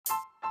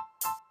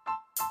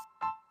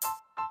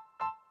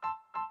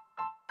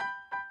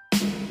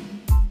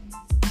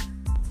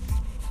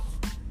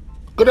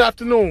Good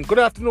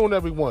afternoon,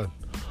 everyone.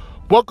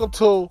 Welcome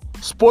to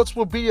Sports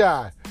with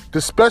BI,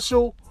 the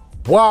special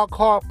Wild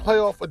Card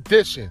Playoff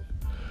Edition,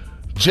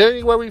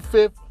 January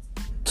 5th,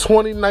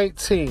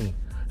 2019.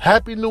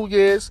 Happy New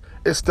Year's.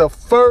 It's the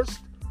first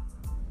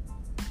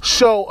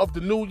show of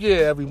the new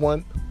year,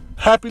 everyone.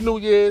 Happy New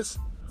Year's.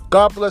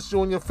 God bless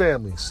you and your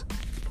families.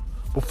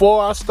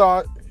 Before I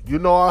start, you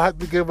know I have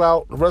to give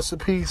out rest in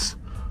peace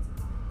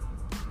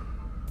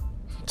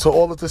to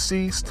all the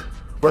deceased.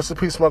 Rest in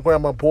peace to my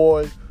grandma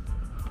Boyd,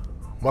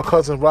 my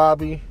cousin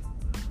Robbie.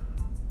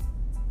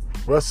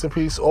 Rest in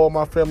peace all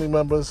my family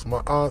members,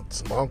 my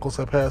aunts, my uncles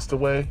have passed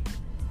away.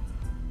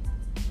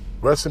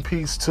 Rest in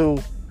peace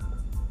to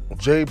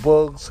Jay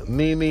Buggs,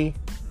 Nene,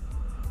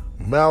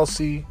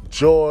 Mousy,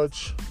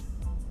 George,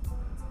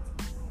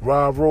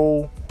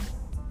 Raul,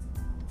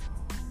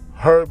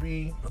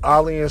 Herbie,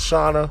 Ali and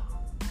Shauna.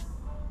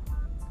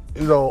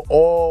 You know,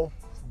 all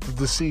the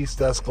deceased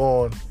that's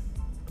gone.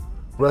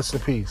 Rest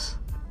in peace.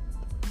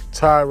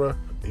 Tyra,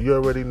 you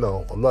already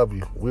know. I love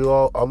you.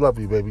 I love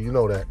you, baby. You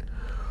know that.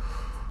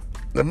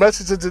 The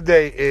message of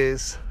today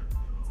is,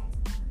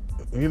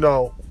 you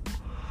know,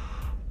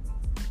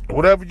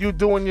 whatever you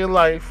do in your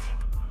life,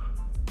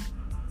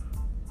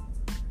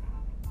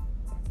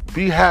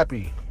 be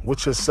happy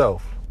with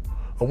yourself.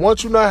 And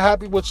once you're not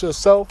happy with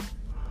yourself,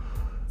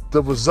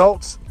 the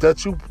results that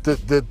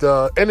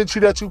the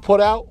energy that you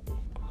put out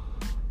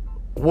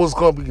was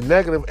going to be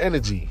negative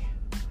energy.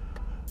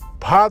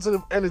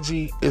 Positive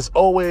energy is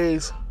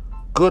always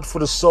good for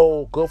the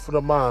soul, good for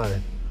the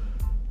mind.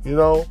 You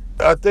know,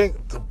 I think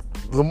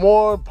the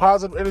more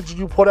positive energy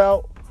you put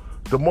out,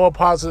 the more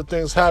positive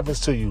things happens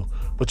to you.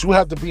 But you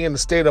have to be in the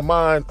state of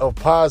mind of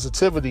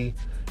positivity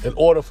in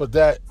order for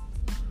that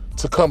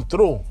to come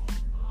through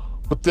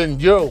within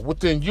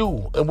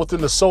you, and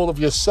within the soul of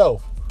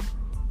yourself.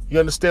 You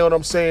understand what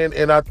I'm saying?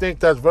 And I think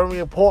that's very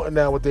important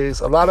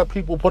nowadays. A lot of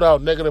people put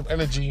out negative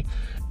energy,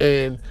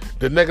 and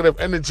the negative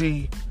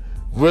energy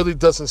really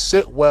doesn't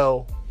sit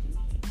well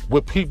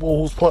with people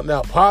who's putting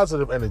out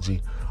positive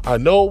energy. I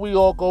know we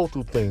all go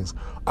through things.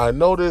 I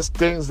know there's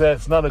things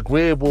that's not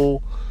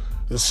agreeable.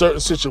 There's certain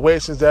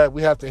situations that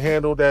we have to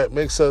handle that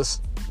makes us,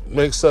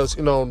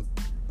 you know,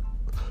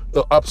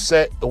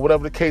 upset or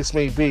whatever the case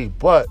may be.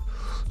 But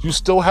you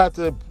still have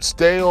to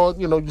stay on,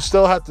 you know, you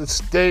still have to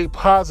stay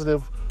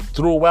positive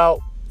throughout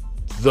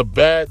the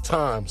bad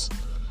times.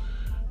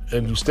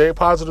 And you stay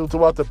positive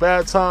throughout the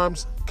bad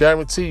times,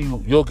 guarantee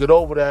you'll get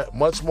over that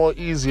much more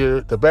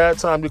easier. The bad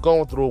time you're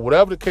going through,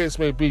 whatever the case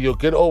may be, you'll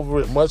get over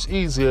it much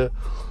easier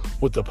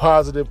with the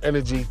positive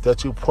energy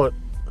that you put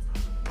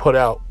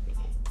out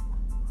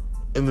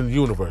in the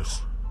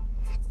universe.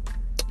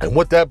 And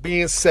with that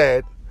being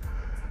said,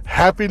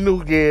 Happy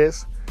New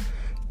Year's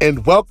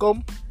and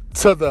welcome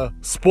to the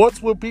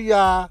Sports with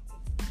BI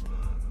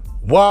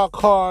Wild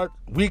Card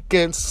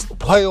Weekends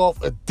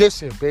Playoff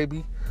Edition,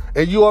 baby.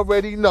 And you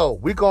already know,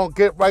 we're going to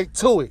get right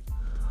to it.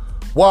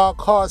 Wild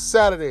Card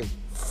Saturday,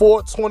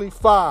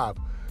 4:25,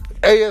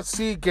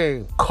 AFC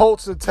game,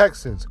 Colts and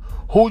Texans.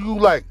 Who you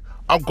like?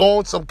 I'm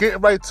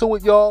getting right to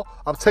it, y'all.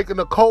 I'm taking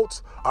the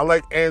Colts. I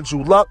like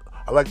Andrew Luck.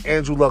 I like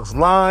Andrew Luck's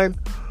line.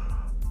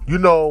 You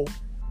know,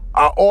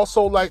 I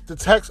also like the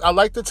Texans. I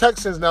like the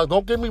Texans. Now,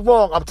 don't get me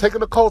wrong. I'm taking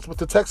the Colts, but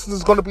the Texans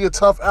is going to be a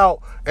tough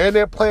out, and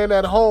they're playing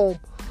at home.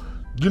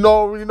 You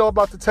know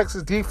about the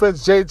Texas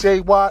defense,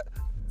 J.J. Watt,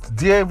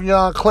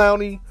 Davion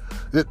Clowney.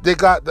 They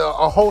got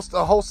a host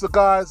of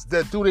guys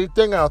that do their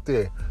thing out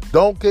there.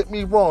 Don't get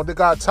me wrong. They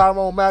got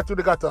Tyrone Matthew.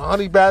 They got the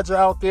Honey Badger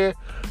out there.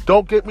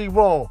 Don't get me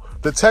wrong.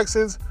 The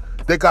Texans,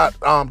 they got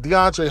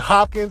DeAndre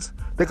Hopkins.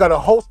 They got a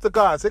host of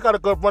guys. They got a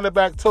good running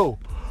back too.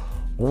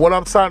 What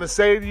I'm trying to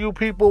say to you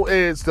people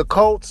is the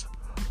Colts,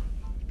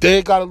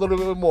 they got a little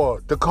bit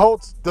more. The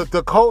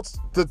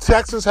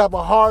Texans have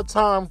a hard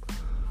time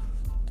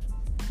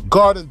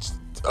guarding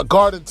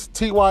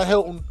T.Y.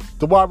 Hilton,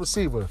 the wide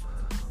receiver.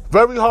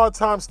 Very hard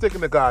time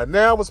sticking the guy.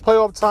 Now it's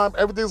playoff time.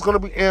 Everything's going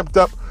to be amped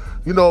up.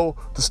 You know,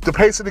 the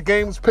pace of the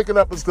game is picking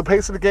up. The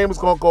pace of the game is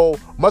going to go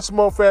much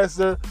more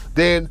faster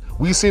than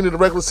we've seen in the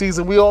regular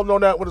season. We all know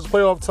that when it's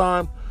playoff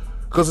time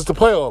because it's the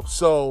playoffs.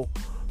 So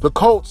the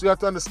Colts, you have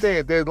to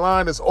understand, their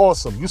line is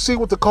awesome. You see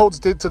what the Colts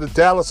did to the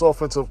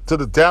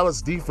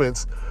Dallas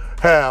defense,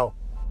 how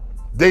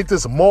they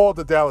just mauled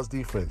the Dallas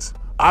defense.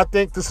 I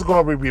think this is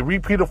going to be a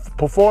repeat of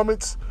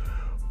performance.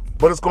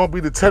 But it's going to be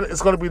the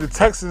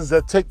Texans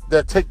that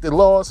take the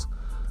loss.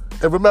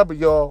 And remember,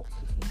 y'all,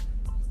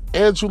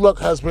 Andrew Luck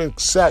has been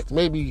sacked.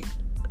 Maybe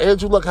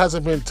Andrew Luck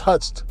hasn't been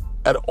touched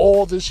at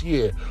all this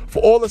year. For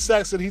all the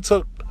sacks that he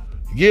took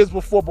years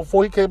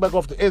before he came back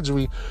off the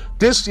injury,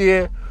 this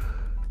year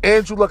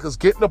Andrew Luck is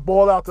getting the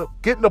ball out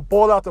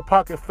the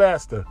pocket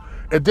faster.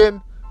 And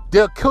then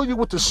they'll kill you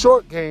with the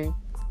short game.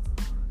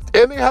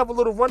 And they have a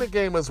little running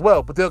game as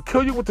well, but they'll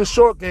kill you with the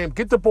short game.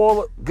 Get the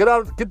ball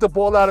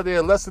out of there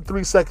in less than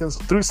 3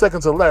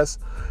 seconds or less.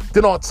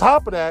 Then on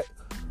top of that,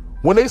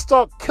 when they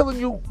start killing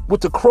you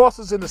with the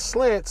crosses and the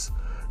slants,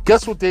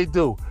 guess what they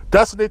do?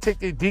 That's when they take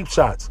their deep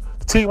shots.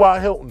 T.Y.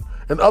 Hilton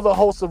and other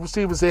hosts of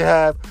receivers they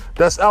have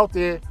that's out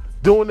there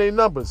doing their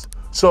numbers.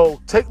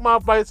 So take my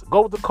advice,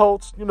 go with the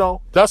Colts. You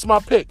know, that's my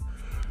pick.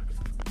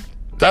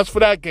 That's for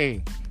that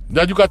game.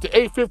 Now you got the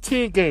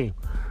 8:15 game,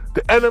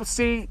 the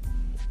NFC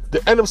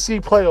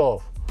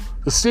playoff,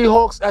 the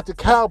Seahawks at the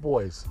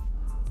Cowboys.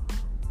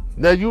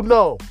 Now you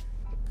know,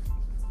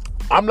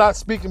 I'm not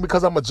speaking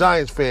because I'm a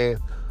Giants fan.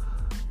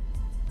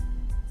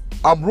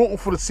 I'm rooting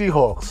for the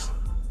Seahawks.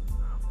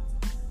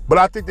 But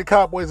I think the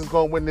Cowboys is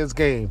going to win this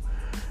game.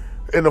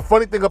 And the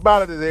funny thing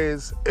about it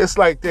is, it's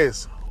like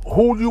this.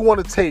 Who do you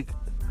want to take?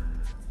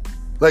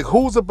 Like,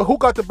 who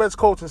got the best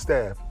coaching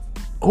staff?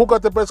 Who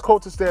got the best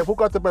coaching staff? Who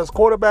got the best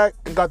quarterback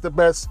and got the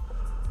best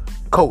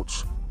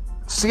coach?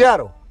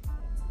 Seattle.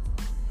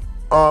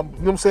 You know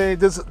what I'm saying?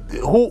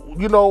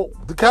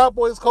 The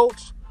Cowboys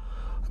coach,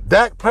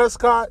 Dak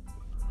Prescott,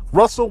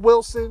 Russell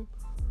Wilson.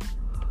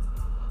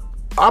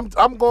 I'm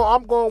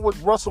going with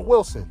Russell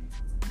Wilson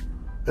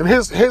and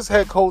his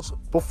head coach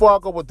before I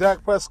go with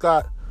Dak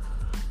Prescott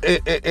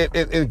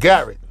and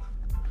Garrett.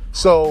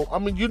 So I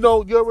mean, you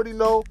already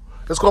know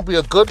it's gonna be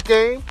a good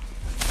game.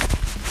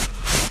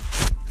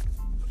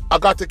 I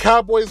got the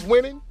Cowboys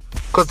winning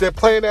because they're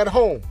playing at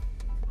home.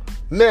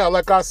 Now,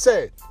 like I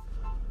said,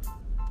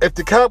 if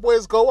the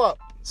Cowboys go up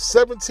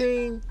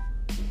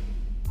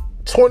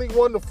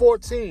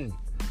 21-14,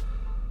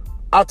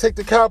 I'll take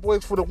the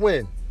Cowboys for the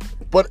win.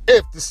 But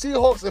if the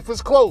Seahawks, if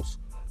it's close,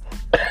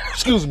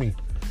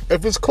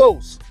 if it's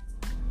close,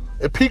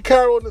 if Pete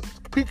Carroll,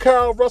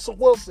 Russell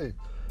Wilson,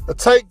 a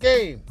tight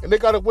game, and they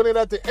got to win it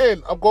at the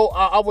end, I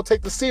will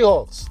take the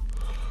Seahawks.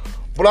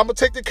 But I'm going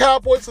to take the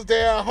Cowboys because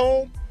they're at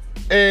home,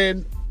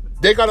 and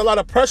they got a lot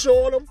of pressure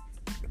on them.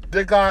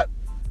 They got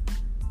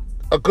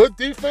a good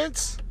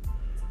defense.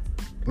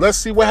 Let's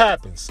see what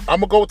happens. I'm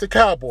going to go with the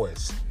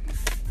Cowboys.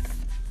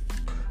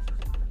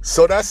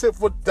 So that's it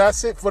for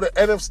the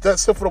NFC.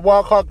 That's it for the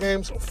wild card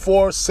games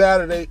for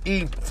Saturday.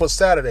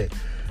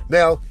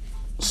 Now,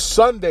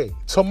 Sunday,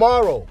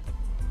 tomorrow,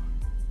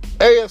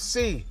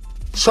 AFC,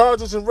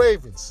 Chargers and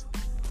Ravens.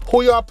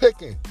 Who y'all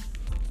picking?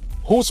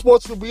 Who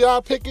Sports with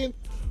BI picking?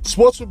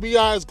 Sports with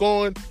BI is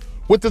going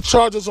with the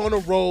Chargers on the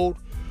road.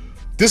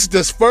 This is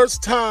the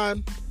first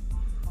time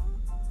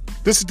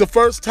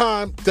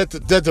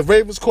that the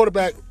Ravens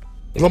quarterback,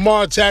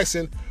 Lamar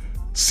Jackson,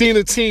 seen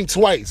a team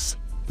twice.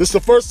 This is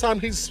the first time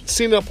he's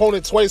seen an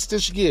opponent twice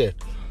this year.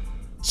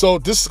 So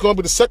this is going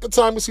to be the second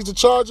time he sees the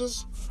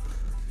Chargers.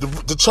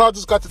 The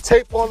Chargers got the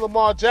tape on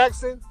Lamar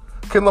Jackson.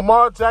 Can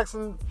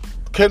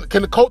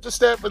the coaching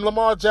staff and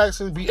Lamar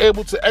Jackson be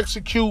able to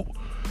execute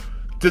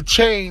the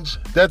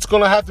change that's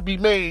going to have to be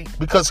made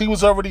because he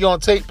was already on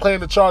tape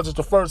playing the Chargers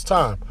the first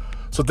time?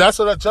 So that's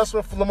an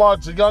adjustment for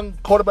the young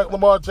quarterback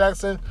Lamar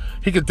Jackson.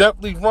 He could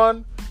definitely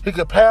run. He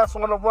could pass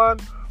on the run.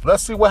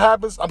 Let's see what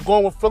happens. I'm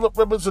going with Phillip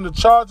Rivers and the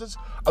Chargers.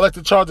 I like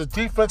the Chargers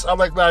defense. I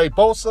like Larry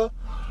Bosa.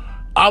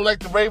 I like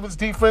the Ravens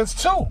defense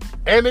too.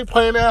 And they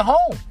playing at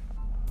home.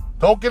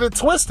 Don't get it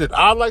twisted.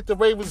 I like the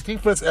Ravens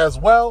defense as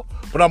well.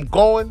 But I'm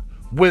going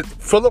with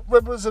Phillip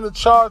Rivers and the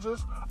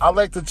Chargers. I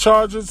like the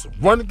Chargers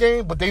run the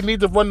game, but they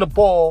need to run the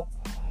ball.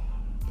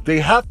 They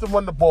have to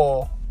run the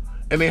ball.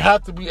 And they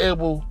have to be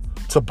able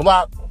to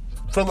block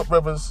Phillip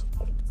Rivers.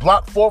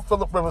 Block for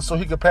Phillip Rivers so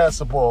he can pass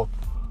the ball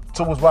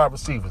to his wide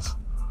receivers.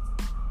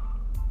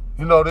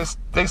 You know,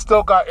 they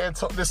still got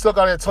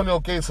Antonio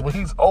Gates, but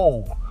he's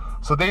old.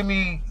 So they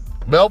need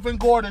Melvin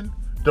Gordon,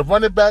 the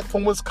running back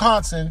from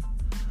Wisconsin.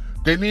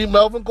 They need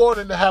Melvin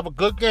Gordon to have a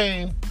good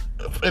game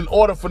in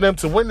order for them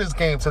to win this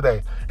game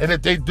today. And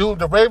if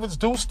the Ravens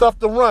do stuff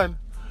to run,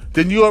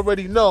 then you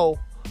already know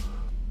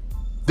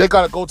they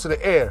got to go to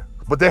the air.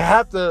 But they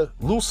have to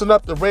loosen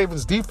up the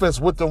Ravens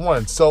defense with the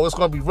run. So it's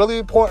going to be really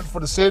important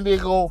for the San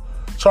Diego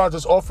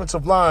Chargers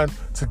offensive line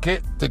to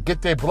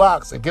get their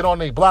blocks and get on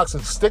their blocks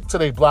and stick to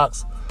their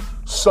blocks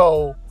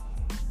so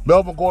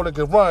Melvin Gordon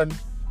can run.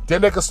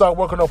 Then they can start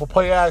working off a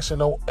play action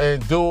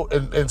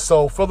and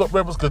so Phillip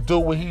Rivers could do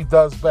what he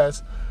does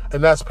best,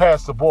 and that's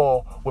pass the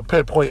ball with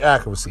pinpoint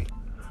accuracy.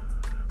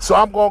 So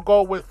I'm going to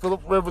go with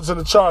Phillip Rivers and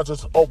the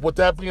Chargers. Oh, with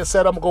that being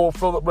said, I'm going to go with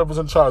Phillip Rivers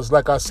and the Chargers,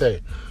 like I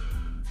said.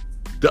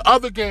 The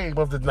other game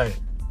of the night,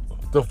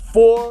 the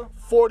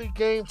 4:40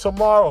 game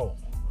tomorrow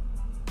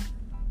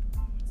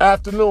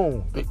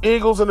afternoon, the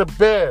Eagles and the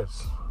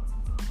Bears.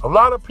 A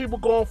lot of people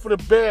going for the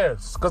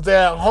Bears because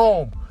they're at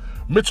home.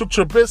 Mitchell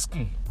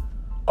Trubisky,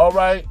 all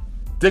right.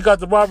 They got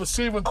the wide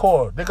receiving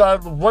core. They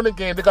got the running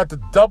game. They got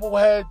the double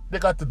head. They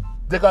got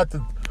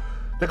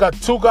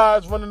two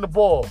guys running the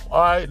ball.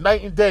 All right,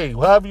 night and day,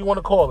 however you want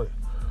to call it.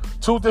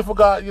 Two different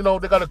guys. You know,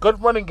 they got a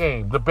good running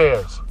game, the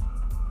Bears.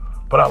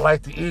 But I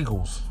like the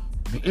Eagles.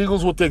 The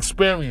Eagles with the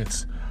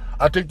experience.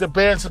 I think the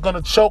Bears are going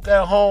to choke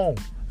at home.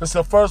 It's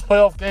the first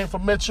playoff game for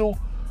Mitchell.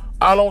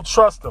 I don't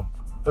trust them.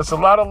 There's a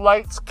lot of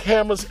lights,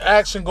 cameras,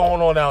 action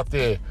going on out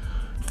there.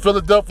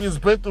 Philadelphia's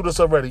been through this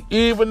already.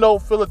 Even though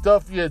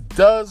Philadelphia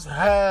does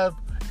have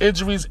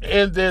injuries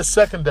in their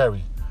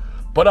secondary.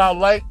 But I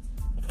like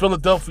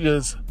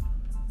Philadelphia's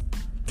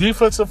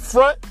defensive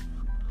front.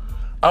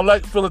 I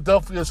like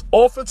Philadelphia's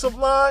offensive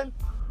line.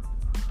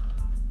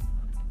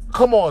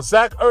 Come on,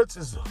 Zach Ertz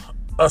is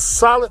a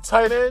solid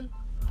tight end.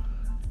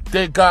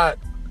 They got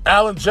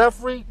Allen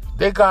Jeffrey.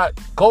 They got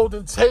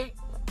Golden Tate.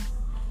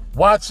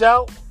 Watch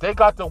out. They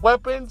got the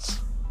weapons.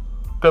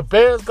 The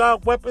Bears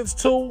got weapons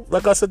too.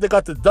 Like I said, they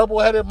got the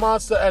double-headed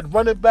monster at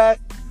running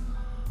back.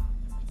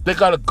 They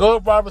got a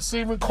good wide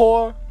receiving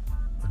core.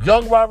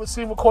 Young wide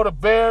receiver core, the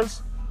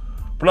Bears.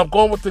 But I'm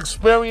going with the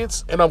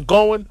experience, and I'm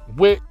going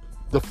with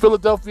the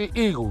Philadelphia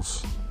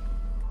Eagles.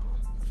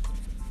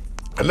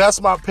 And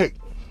that's my pick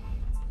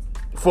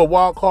for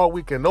Wild Card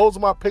Weekend. Those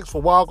are my picks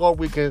for Wild Card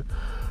Weekend.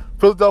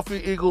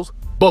 Philadelphia Eagles,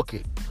 book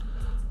it.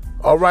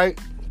 All right?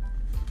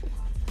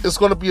 It's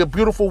going to be a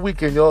beautiful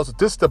weekend, y'all. So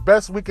this is the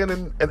best weekend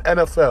in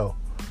NFL.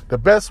 The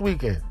best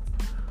weekend.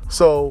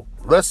 So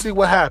let's see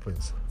what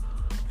happens.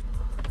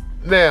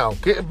 Now,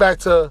 getting back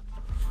to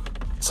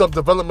some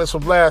developments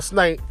from last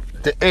night,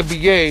 the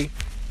NBA,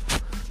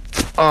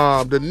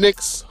 the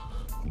Knicks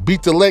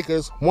beat the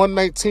Lakers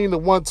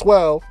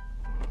 119-112.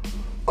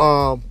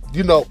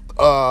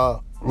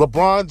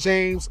 LeBron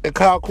James and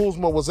Kyle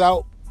Kuzma was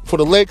out for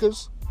the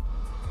Lakers,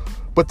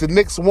 but the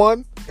Knicks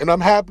won, and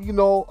I'm happy.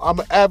 I'm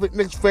an avid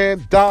Knicks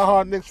fan,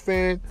 diehard Knicks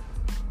fan.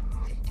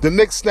 The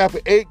Knicks snapped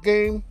an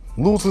 8-game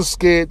losing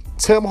skid.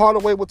 Tim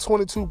Hardaway with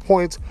 22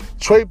 points.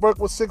 Trey Burke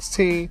with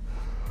 16.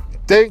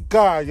 Thank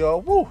God, y'all.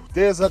 Woo.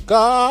 There's a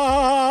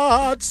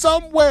God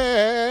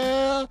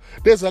somewhere.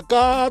 There's a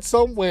God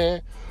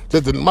somewhere.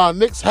 My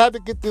Knicks had to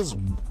get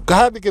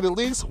at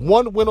least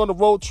one win on the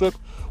road trip.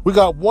 We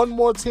got one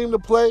more team to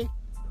play.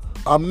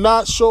 I'm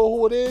not sure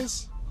who it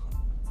is.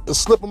 It's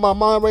slipping my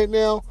mind right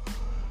now.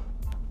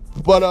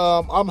 But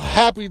I'm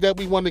happy that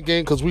we won the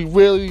game because we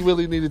really,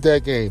 really needed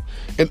that game.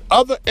 And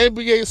other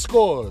NBA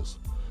scores,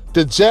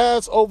 the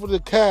Jazz over the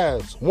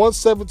Cavs,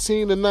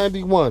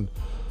 117-91.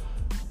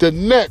 The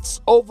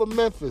Nets over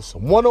Memphis,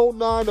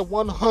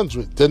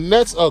 109-100. The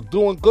Nets are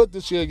doing good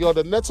this year, y'all.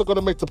 The Nets are going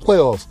to make the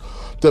playoffs.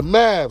 The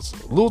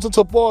Mavs losing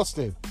to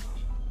Boston.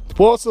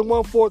 Boston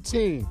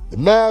 114. The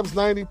Mavs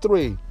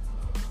 93.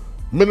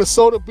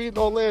 Minnesota beating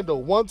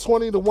Orlando,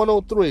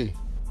 120-103.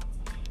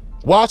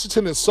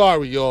 Washington is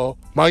sorry, y'all.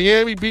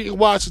 Miami beating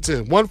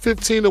Washington,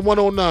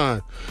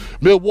 115-109.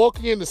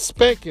 Milwaukee in the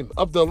spanking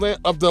of the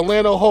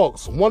Atlanta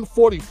Hawks,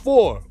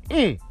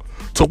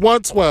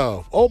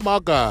 144-112. Oh, my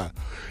God.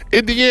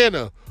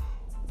 Indiana,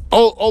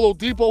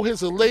 Oladipo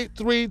hits a late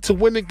 3 to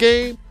win the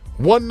game,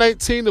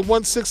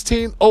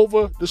 119-116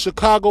 over the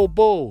Chicago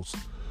Bulls.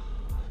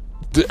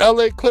 The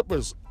LA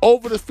Clippers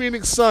over the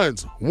Phoenix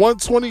Suns,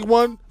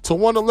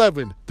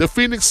 121-111. The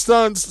Phoenix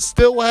Suns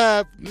still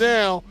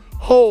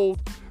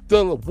hold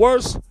the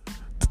worst,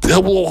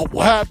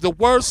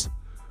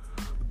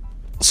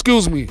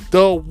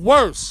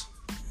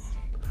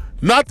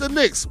 not the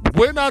Knicks.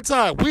 We're not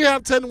tied. We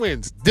have 10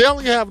 wins. They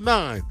only have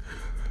 9.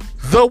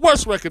 The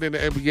worst record in the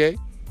NBA.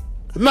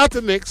 Not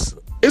the Knicks.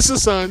 It's the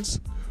Suns.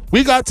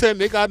 We got 10.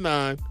 They got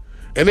 9.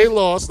 And they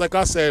lost, like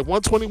I said,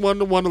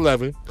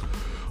 121-111.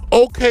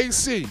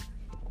 OKC,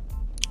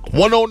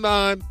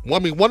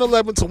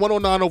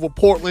 111-109 over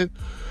Portland.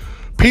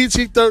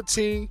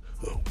 PG-13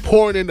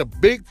 pouring in the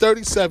big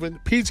 37.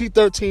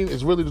 PG-13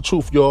 is really the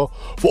truth, y'all.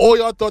 For all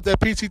y'all thought that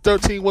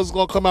PG-13 wasn't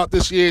going to come out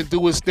this year and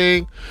do his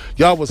thing,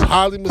 y'all was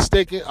highly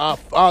mistaken.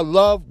 I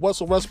love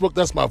Russell Westbrook.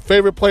 That's my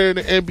favorite player in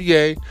the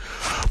NBA.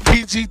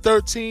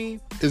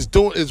 PG-13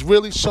 is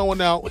really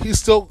showing out.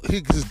 His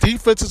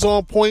defense is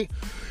on point.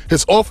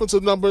 His offense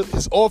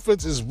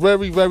is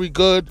very, very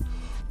good.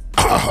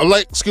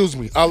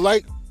 I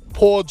like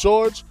Paul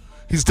George.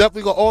 He's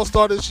definitely an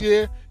all-star this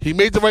year. He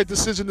made the right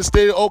decision to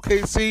stay at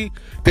OKC.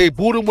 They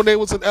booed him when they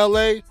was in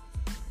L.A.,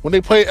 when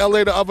they played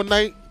L.A. the other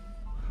night.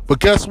 But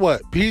guess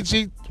what?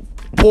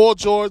 Paul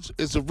George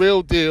is the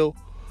real deal.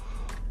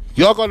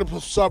 Y'all got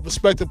to start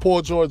respecting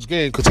Paul George's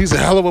game because he's a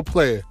hell of a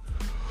player.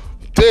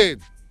 Then,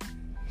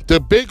 the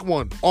big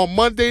one, on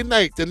Monday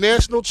night, the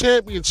national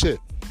championship.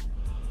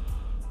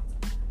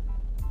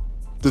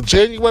 The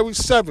January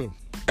 7th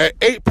at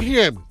 8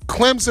 p.m.,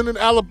 Clemson in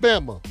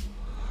Alabama.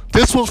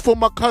 This was for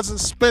my cousin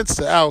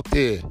Spencer out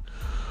there.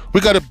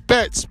 We got to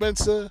bet,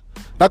 Spencer.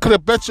 I could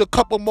have bet you a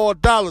couple more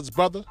dollars,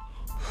 brother.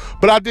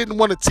 But I didn't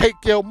want to take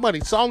your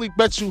money, so I only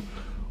bet you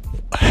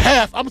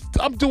half.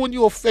 I'm doing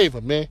you a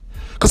favor, man.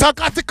 Because I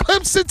got the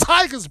Clemson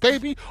Tigers,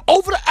 baby,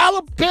 over the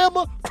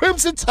Alabama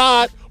Crimson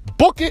Tide.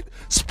 Book it.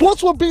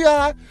 Sports with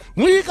B.I.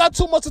 We ain't got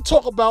too much to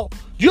talk about.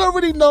 You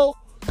already know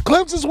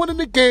Clemson's winning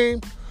the game.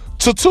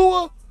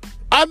 Tua,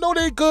 I know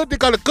they good. They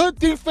got a good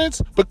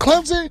defense, but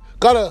Clemson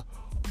got a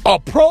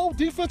pro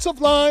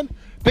defensive line.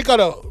 They got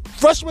a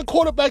freshman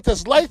quarterback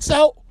that's lights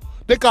out.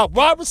 They got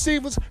wide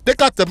receivers. They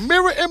got the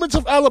mirror image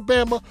of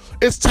Alabama.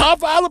 It's time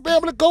for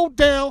Alabama to go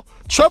down.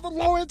 Trevor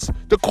Lawrence,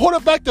 the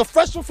quarterback, the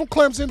freshman from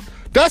Clemson,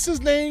 that's his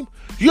name.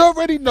 You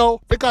already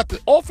know. They got the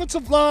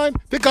offensive line.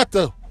 They got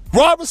the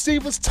wide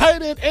receivers,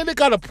 tight end, and they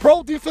got a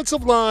pro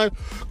defensive line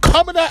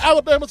coming at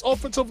Alabama's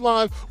offensive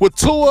line with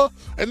Tua,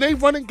 and they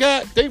running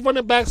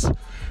backs,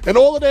 and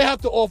all that they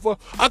have to offer.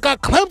 I got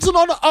Clemson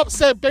on the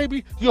upset,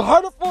 baby. You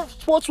heard it from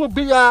Sports with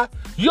B.I.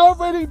 You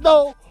already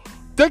know.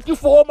 Thank you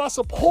for all my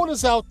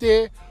supporters out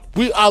there.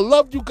 I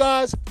love you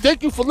guys.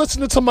 Thank you for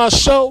listening to my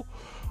show.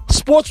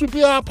 Sports with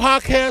Beyond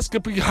Podcast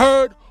can be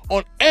heard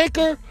on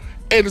Anchor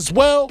and as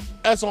well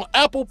as on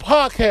Apple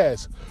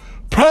Podcasts.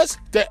 Press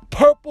that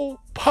purple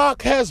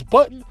podcast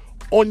button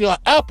on your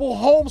Apple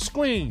home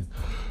screen.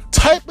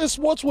 Type in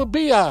Sports with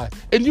Bi,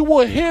 and you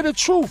will hear the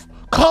truth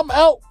come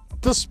out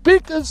the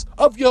speakers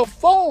of your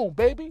phone,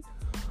 baby.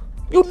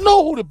 You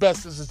know who the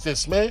best is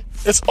this, man.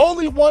 It's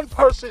only one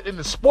person in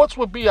the Sports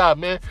with Bi,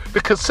 man. The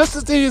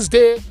consistency is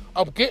there.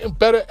 I'm getting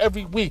better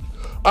every week.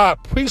 I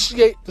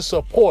appreciate the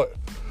support.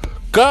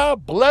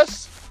 God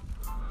bless.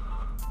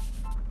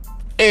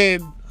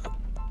 And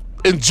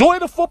enjoy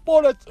the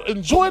football.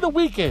 Enjoy the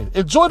weekend.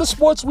 Enjoy the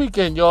sports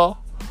weekend, y'all.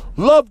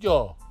 Love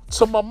y'all.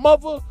 To my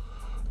mother,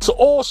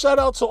 shout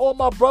out to all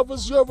my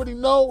brothers. You already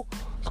know.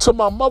 To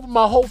my mother,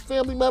 my whole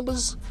family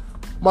members,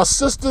 my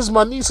sisters,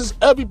 my nieces,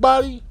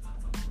 everybody.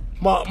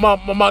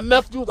 My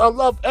nephews, I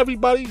love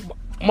everybody.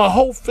 My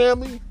whole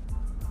family.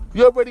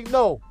 You already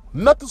know.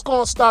 Nothing's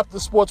going to stop the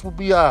Sports with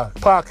Bi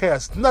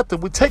podcast.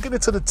 Nothing. We're taking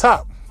it to the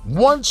top.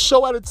 One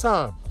show at a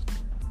time.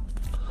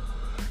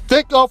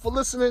 Thank y'all for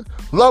listening.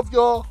 Love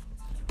y'all.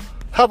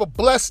 Have a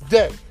blessed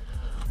day.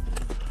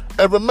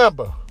 And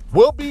remember,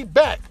 we'll be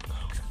back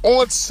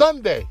on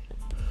Sunday.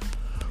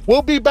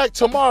 We'll be back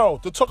tomorrow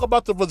to talk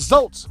about the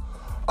results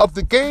of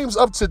the games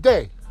of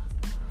today.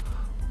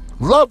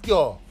 Love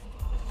y'all.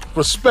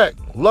 Respect.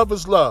 Love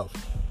is love.